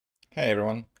Hey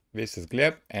everyone, this is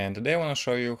Gleb, and today I want to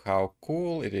show you how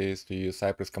cool it is to use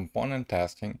Cypress component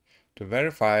testing to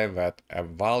verify that a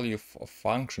value of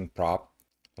function prop,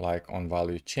 like on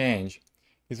value change,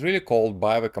 is really called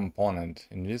by the component,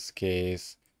 in this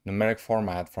case numeric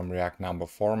format from React number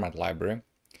format library,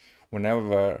 whenever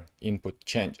the input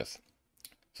changes.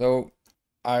 So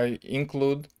I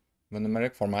include the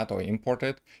numeric format or import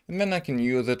it, and then I can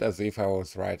use it as if I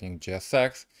was writing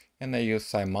JSX, and I use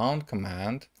cy-mount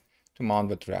command to mount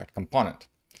the React component.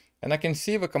 And I can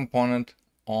see the component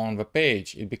on the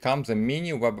page. It becomes a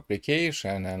mini web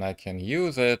application, and I can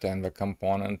use it, and the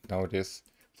component, notice,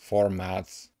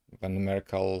 formats the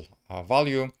numerical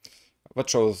value that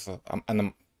shows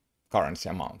a currency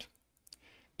amount.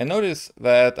 And notice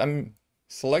that I'm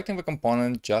selecting the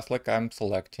component just like I'm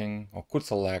selecting or could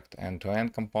select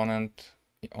end-to-end component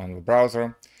on the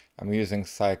browser. I'm using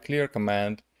cy-clear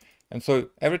command. And so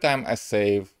every time I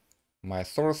save my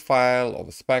source file or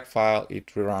the spec file, it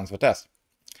reruns the test.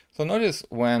 So notice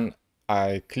when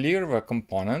I clear the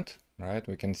component, right,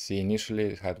 we can see initially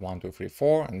it had 1, 2, 3,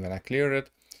 4, and when I clear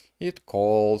it, it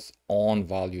calls on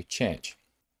value change.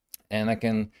 And I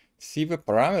can see the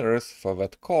parameters for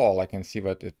that call. I can see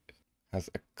that it has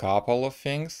a couple of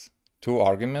things, 2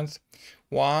 arguments.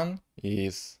 One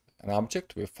is an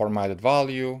object with formatted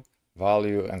value,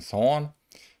 and so on,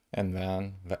 and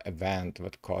then the event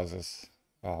that causes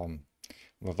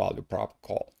the value prop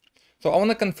call. So I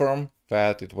want to confirm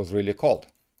that it was really called.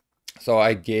 So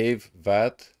I gave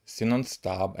that Sinon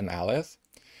stub an alias.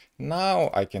 Now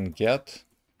I can get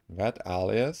that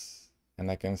alias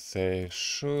and I can say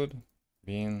should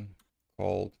been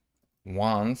called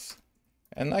once.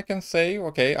 And I can say,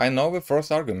 okay, I know the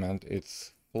first argument,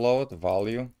 it's float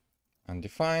value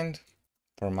undefined,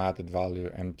 formatted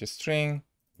value empty string,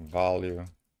 value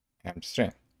empty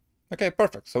string. Okay,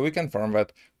 perfect. So we confirm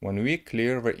that when we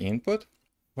clear the input,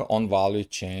 the onValue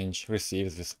change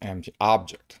receives this empty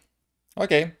object.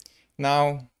 Okay,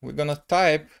 now we're gonna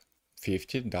type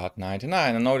 50.99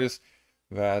 and notice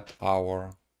that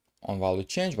our onValue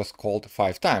change was called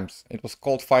 5 times. It was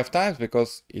called 5 times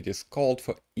because it is called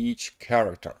for each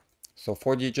character. So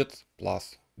 4 digits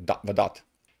plus the dot.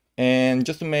 And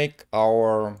just to make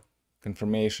our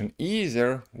confirmation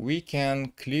easier, we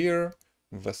can clear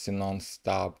the Sinon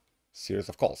stub series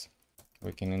of calls.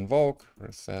 We can invoke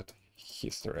reset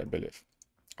history, I believe.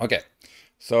 Okay,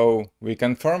 so we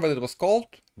confirm that it was called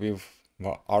with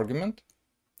the argument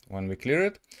when we clear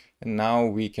it. And now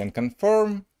we can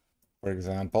confirm, for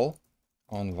example,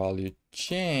 on value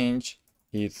change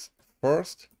its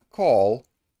first call.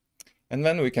 And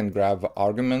then we can grab the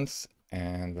arguments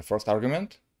and the first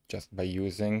argument just by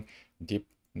using deep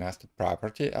nested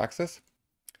property access.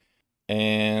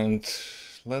 And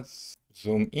let's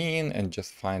zoom in and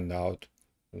just find out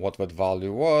what that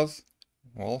value was.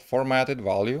 Well, formatted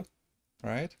value,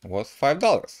 right, was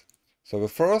 $5. So the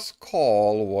first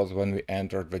call was when we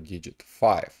entered the digit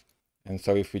 5. And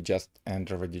so if we just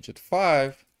enter the digit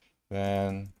 5,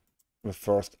 then the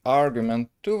first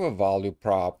argument to the value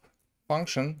prop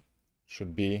function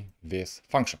should be this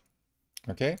function.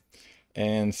 Okay,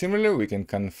 and similarly, we can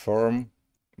confirm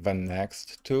the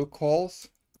next 2 calls.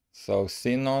 So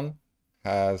Sinon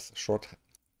has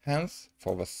shorthands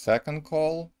for the second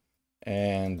call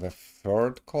and the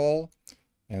third call.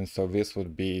 And so this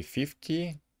would be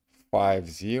 50,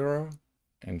 50,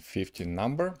 and 50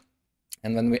 number.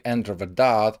 And then we enter the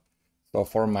dot. So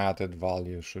formatted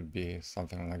value should be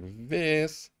something like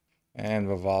this. And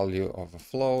the value of the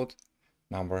float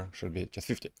number should be just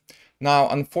 50. Now,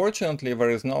 unfortunately,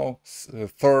 there is no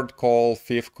third call,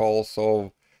 fifth call.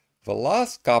 So the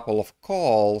last couple of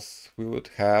calls, we would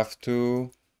have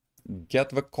to get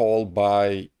the call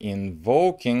by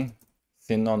invoking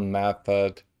Sinon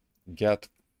method get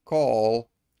call,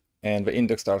 and the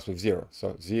index starts with 0.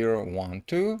 So 0, 1,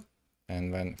 2,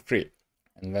 and then 3.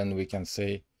 And then we can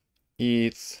say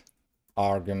its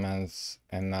arguments,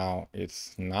 and now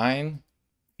it's 9,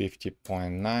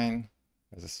 50.9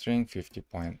 as a string,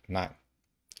 50.9.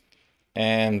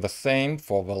 And the same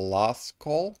for the last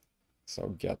call. So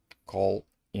get call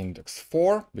index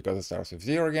 4, because it starts with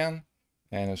 0 again,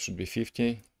 and it should be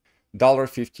 $50.99,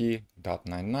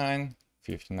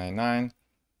 50.99,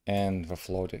 and the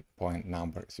floating point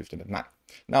number is 50.9.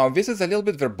 Now this is a little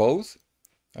bit verbose,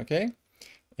 okay,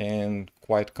 and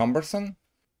quite cumbersome.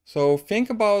 So think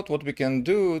about what we can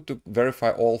do to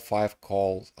verify all 5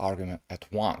 calls argument at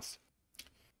once.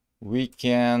 We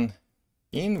can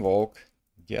invoke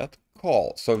get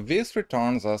call. So this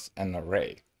returns us an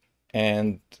array,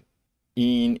 and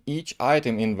in each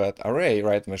item in that array,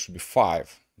 right, there should be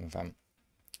 5 of them.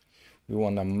 We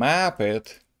want to map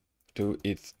it to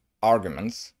its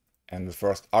arguments and the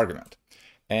first argument.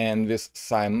 And this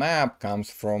cy-map comes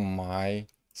from my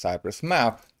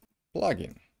cypress-map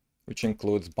plugin, which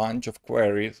includes a bunch of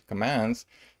queries, commands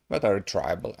that are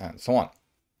retriable and so on.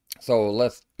 So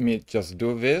let me just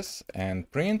do this and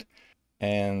print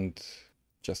and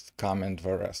just comment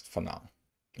the rest for now.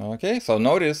 Okay, so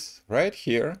notice right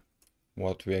here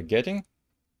what we are getting.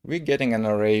 We're getting an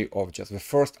array of just the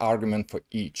first argument for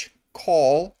each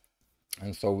call.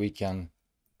 And so we can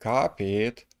copy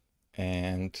it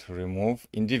and remove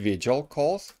individual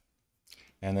calls.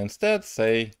 And instead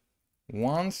say,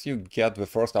 once you get the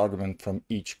first argument from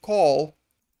each call,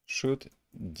 should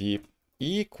deep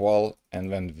equal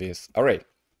and then this array.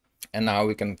 And now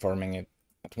we can forming it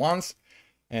at once,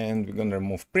 and we're going to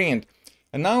remove print.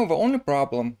 And now the only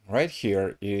problem right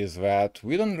here is that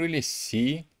we don't really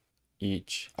see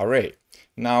each array.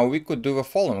 Now we could do the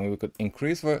following. We could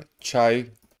increase the cy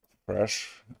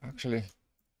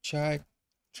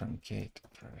truncate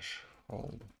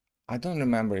threshold. I don't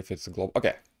remember if it's a global.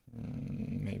 Okay,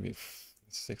 maybe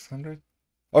 600.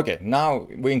 Okay, now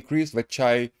we increase the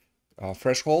cy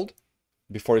threshold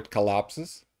before it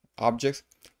collapses objects,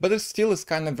 but it still is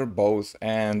kind of verbose.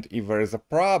 And if there is a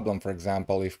problem, for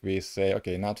example, if we say,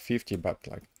 okay, not 50, but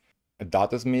like a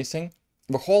dot is missing,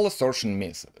 the whole assertion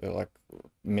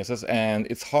misses, and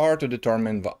it's hard to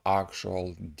determine the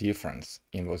actual difference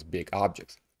in those big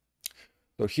objects.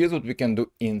 So here's what we can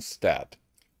do instead.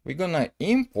 We're gonna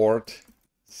import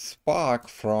Spok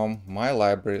from my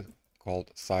library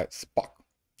called cy-spok.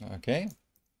 Okay,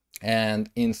 and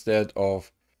instead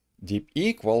of deep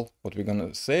equal, what we're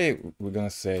gonna say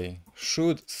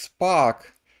should Spok,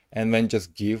 and then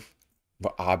just give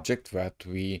the object that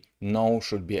we know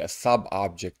should be a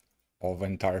sub-object of the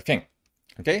entire thing.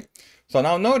 Okay, so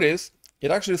now notice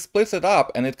it actually splits it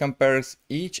up and it compares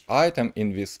each item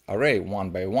in this array one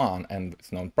by one and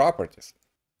its known properties.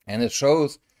 And it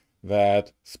shows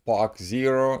that Spok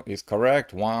 0 is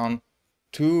correct, 1,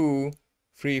 2,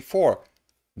 3, 4.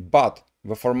 But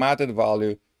the formatted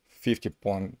value 50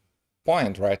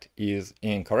 point, right, is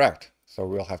incorrect. So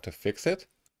we'll have to fix it.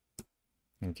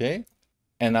 Okay,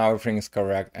 and now everything is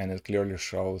correct and it clearly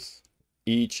shows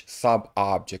each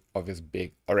sub-object of this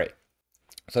big array.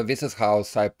 So this is how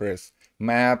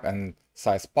cypress-map and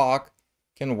cy-spok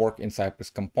can work in Cypress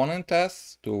component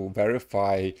tests to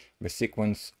verify the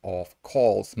sequence of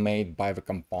calls made by the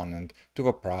component to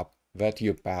the prop that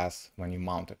you pass when you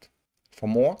mount it. For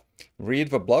more, read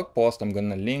the blog post I'm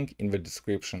gonna link in the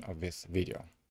description of this video.